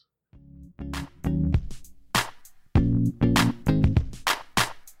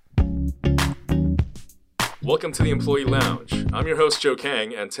Welcome to the Employee Lounge. I'm your host, Joe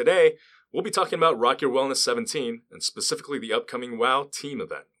Kang, and today we'll be talking about Rock Your Wellness 17, and specifically the upcoming WOW team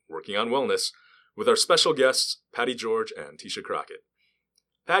event, Working on Wellness, with our special guests, Patty George and Tisha Crockett.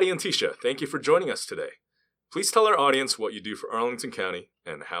 Patty and Tisha, thank you for joining us today. Please tell our audience what you do for Arlington County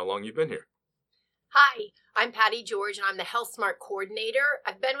and how long you've been here. Hi, I'm Patty George, and I'm the Healthsmart coordinator.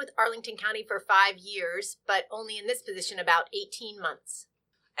 I've been with Arlington County for 5 years, but only in this position about 18 months.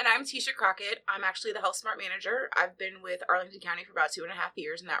 And I'm Tisha Crockett. I'm actually the Healthsmart manager. I've been with Arlington County for about 2.5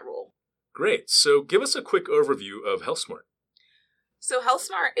 years in that role. Great. So give us a quick overview of Healthsmart. So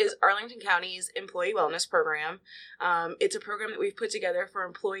Healthsmart is Arlington County's employee wellness program. It's a program that we've put together for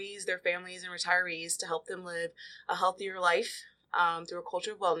employees, their families, and retirees to help them live a healthier life through a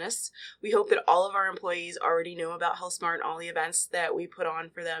culture of wellness. We hope that all of our employees already know about Healthsmart and all the events that we put on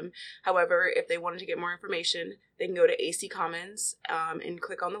for them. However, if they wanted to get more information, they can go to AC Commons and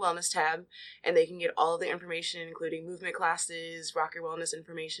click on the Wellness tab, and they can get all of the information, including movement classes, Rock Your Wellness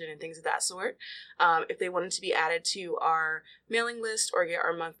information, and things of that sort. If they wanted to be added to our mailing list or get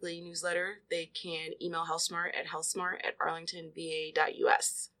our monthly newsletter, they can email Healthsmart at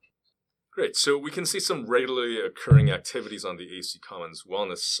healthsmart@arlingtonva.us. Great. So we can see some regularly occurring activities on the AC Commons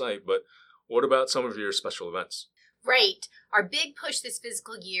Wellness site, but what about some of your special events? Right. Our big push this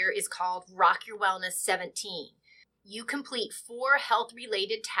fiscal year is called Rock Your Wellness 17. You complete 4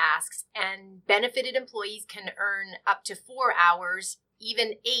 health-related tasks, and benefited employees can earn up to 4 hours,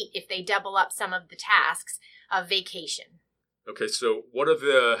 even 8 if they double up some of the tasks, of vacation. Okay, so what are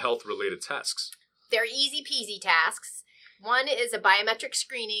the health-related tasks? They're easy-peasy tasks. One is a biometric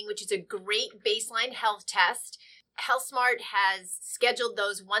screening, which is a great baseline health test. Healthsmart has scheduled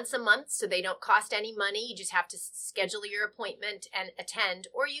those once a month, so they don't cost any money. You just have to schedule your appointment and attend,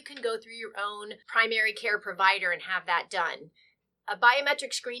 or you can go through your own primary care provider and have that done. A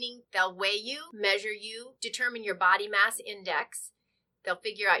biometric screening, they'll weigh you, measure you, determine your body mass index. They'll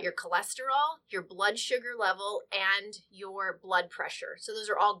figure out your cholesterol, your blood sugar level, and your blood pressure. So those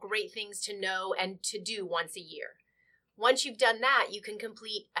are all great things to know and to do once a year. Once you've done that, you can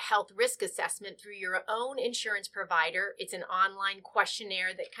complete a health risk assessment through your own insurance provider. It's an online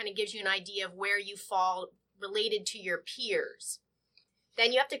questionnaire that kind of gives you an idea of where you fall related to your peers.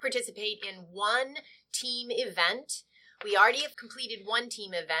 Then you have to participate in one team event. We already have completed one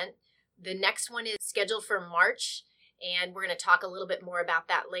team event. The next one is scheduled for March, and we're going to talk a little bit more about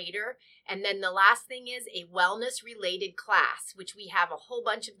that later. And then the last thing is a wellness-related class, which we have a whole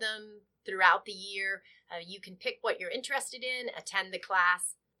bunch of them throughout the year. You can pick what you're interested in, attend the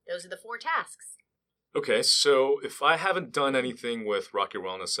class. Those are the 4 tasks. Okay, so if I haven't done anything with Rock Your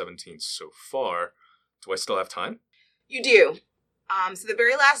Wellness 17 so far, do I still have time? You do. So the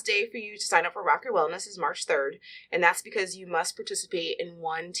very last day for you to sign up for Rock Your Wellness is March 3rd, and that's because you must participate in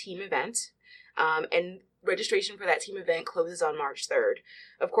one team event. And registration for that team event closes on March 3rd.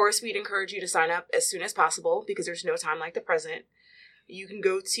 Of course, we'd encourage you to sign up as soon as possible because there's no time like the present. You can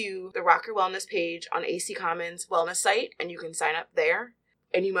go to the Rock Your Wellness page on AC Commons Wellness site, and you can sign up there.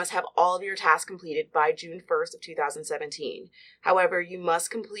 And you must have all of your tasks completed by June 1st of 2017. However, you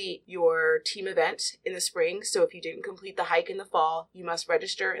must complete your team event in the spring. So if you didn't complete the hike in the fall, you must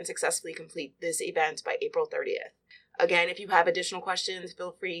register and successfully complete this event by April 30th. Again, if you have additional questions,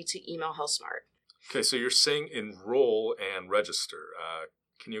 feel free to email Healthsmart. Okay, so you're saying enroll and register.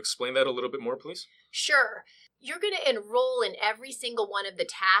 Can you explain that a little bit more, please? Sure. You're going to enroll in every single one of the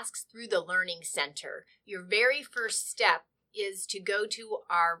tasks through the Learning Center. Your very first step is to go to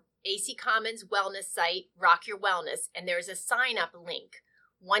our AC Commons Wellness site, Rock Your Wellness, and there's a sign-up link.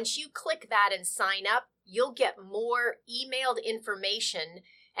 Once you click that and sign up, you'll get more emailed information,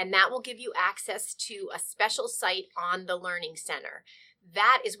 and that will give you access to a special site on the Learning Center.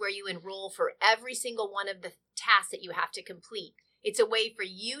 That is where you enroll for every single one of the tasks that you have to complete. It's a way for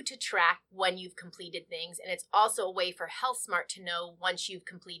you to track when you've completed things, and it's also a way for Healthsmart to know once you've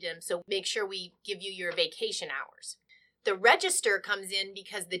completed them, so make sure we give you your vacation hours. The register comes in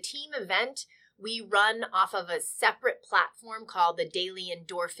because the team event we run off of a separate platform called the Daily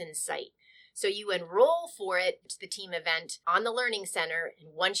Endorphin site. So you enroll for it, the team event, on the Learning Center,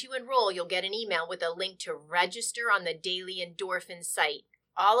 and once you enroll, you'll get an email with a link to register on the Daily Endorphin site.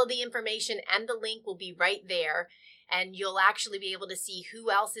 All of the information and the link will be right there, and you'll actually be able to see who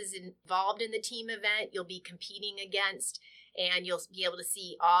else is involved in the team event you'll be competing against, and you'll be able to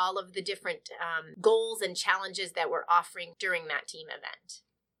see all of the different goals and challenges that we're offering during that team event.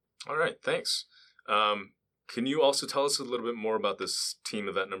 All right, thanks. Can you also tell us a little bit more about this team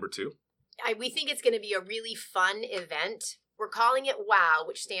event number 2? We think it's going to be a really fun event. We're calling it WOW,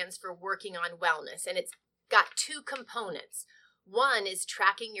 which stands for Working on Wellness, and it's got 2 components. One is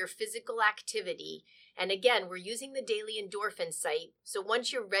tracking your physical activity. And again, we're using the Daily Endorphin site. So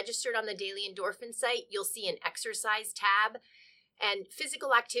once you're registered on the Daily Endorphin site, you'll see an exercise tab. And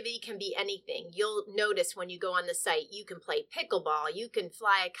physical activity can be anything. You'll notice when you go on the site, you can play pickleball, you can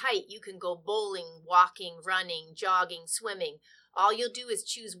fly a kite, you can go bowling, walking, running, jogging, swimming. All you'll do is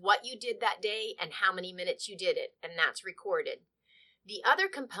choose what you did that day and how many minutes you did it, and that's recorded. The other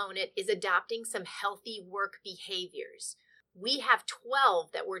component is adopting some healthy work behaviors. We have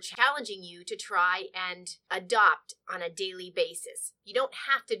 12 that we're challenging you to try and adopt on a daily basis. You don't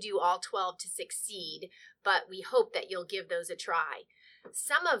have to do all 12 to succeed, but we hope that you'll give those a try.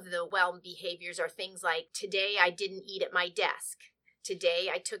 Some of the well behaviors are things like, today I didn't eat at my desk. Today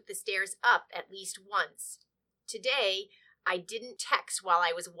I took the stairs up at least once. Today I didn't text while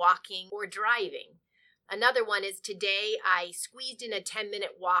I was walking or driving. Another one is, today I squeezed in a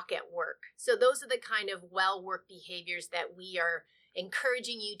 10-minute walk at work. So those are the kind of well work behaviors that we are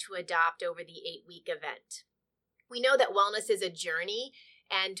encouraging you to adopt over the 8-week event. We know that wellness is a journey,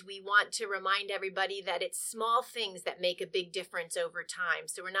 and we want to remind everybody that it's small things that make a big difference over time.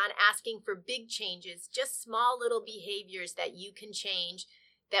 So we're not asking for big changes, just small little behaviors that you can change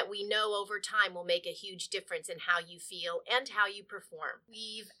that we know over time will make a huge difference in how you feel and how you perform.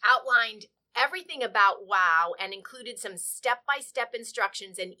 We've outlined everything about WOW and included some step-by-step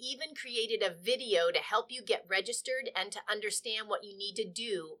instructions and even created a video to help you get registered and to understand what you need to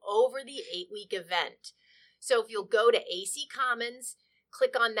do over the 8-week event. So if you'll go to AC Commons,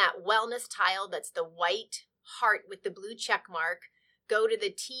 click on that wellness tile that's the white heart with the blue check mark, go to the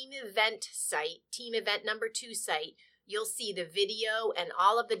team event site, team event number 2 site, you'll see the video and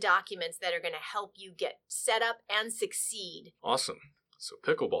all of the documents that are going to help you get set up and succeed. Awesome. So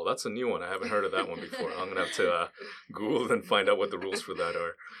pickleball, that's a new one. I haven't heard of that one before. I'm going to have to Google and find out what the rules for that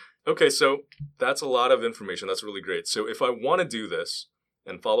are. Okay, so that's a lot of information. That's really great. So if I want to do this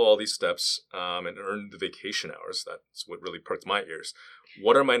and follow all these steps and earn the vacation hours, that's what really perked my ears.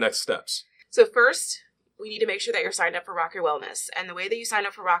 What are my next steps? So first, we need to make sure that you're signed up for Rock Your Wellness. And the way that you sign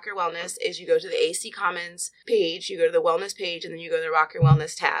up for Rock Your Wellness is you go to the AC Commons page, you go to the Wellness page, and then you go to the Rock Your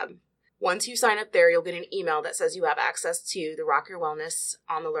Wellness tab. Once you sign up there, you'll get an email that says you have access to the Rock Your Wellness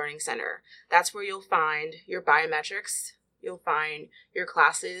on the Learning Center. That's where you'll find your biometrics, you'll find your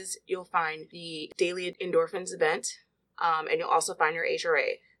classes, you'll find the Daily Endorphins event, and you'll also find your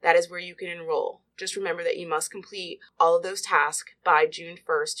HRA. That is where you can enroll. Just remember that you must complete all of those tasks by June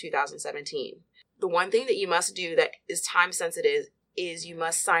 1st, 2017. The one thing that you must do that is time sensitive is you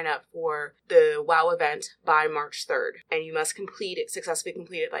must sign up for the WOW event by March 3rd, and you must successfully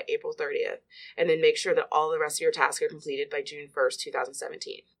complete it by April 30th, and then make sure that all the rest of your tasks are completed by June 1st,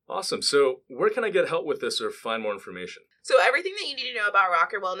 2017. Awesome. So where can I get help with this or find more information? So everything that you need to know about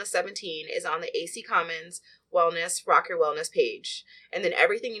Rock Your Wellness 17 is on the AC Commons Wellness Rock Your Wellness page. And then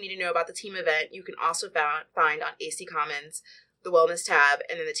everything you need to know about the team event, you can also find on AC Commons, the Wellness tab,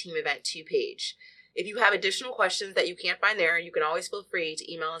 and then the team event 2 page. If you have additional questions that you can't find there, you can always feel free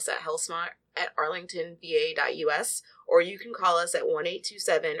to email us at healthsmart@arlingtonva.us, or you can call us at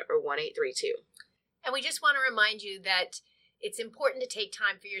 1-827 or 1832. And we just want to remind you that it's important to take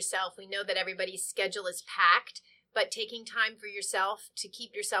time for yourself. We know that everybody's schedule is packed, but taking time for yourself to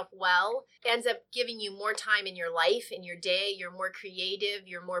keep yourself well ends up giving you more time in your life, in your day. You're more creative,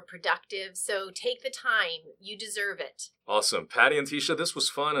 you're more productive. So take the time. You deserve it. Awesome. Patty and Tisha, this was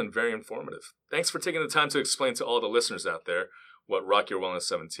fun and very informative. Thanks for taking the time to explain to all the listeners out there what Rock Your Wellness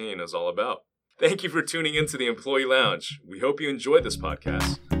 17 is all about. Thank you for tuning into the Employee Lounge. We hope you enjoyed this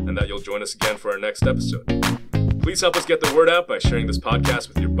podcast and that you'll join us again for our next episode. Please help us get the word out by sharing this podcast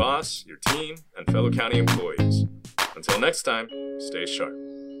with your boss, your team, and fellow county employees. Until next time, stay sharp.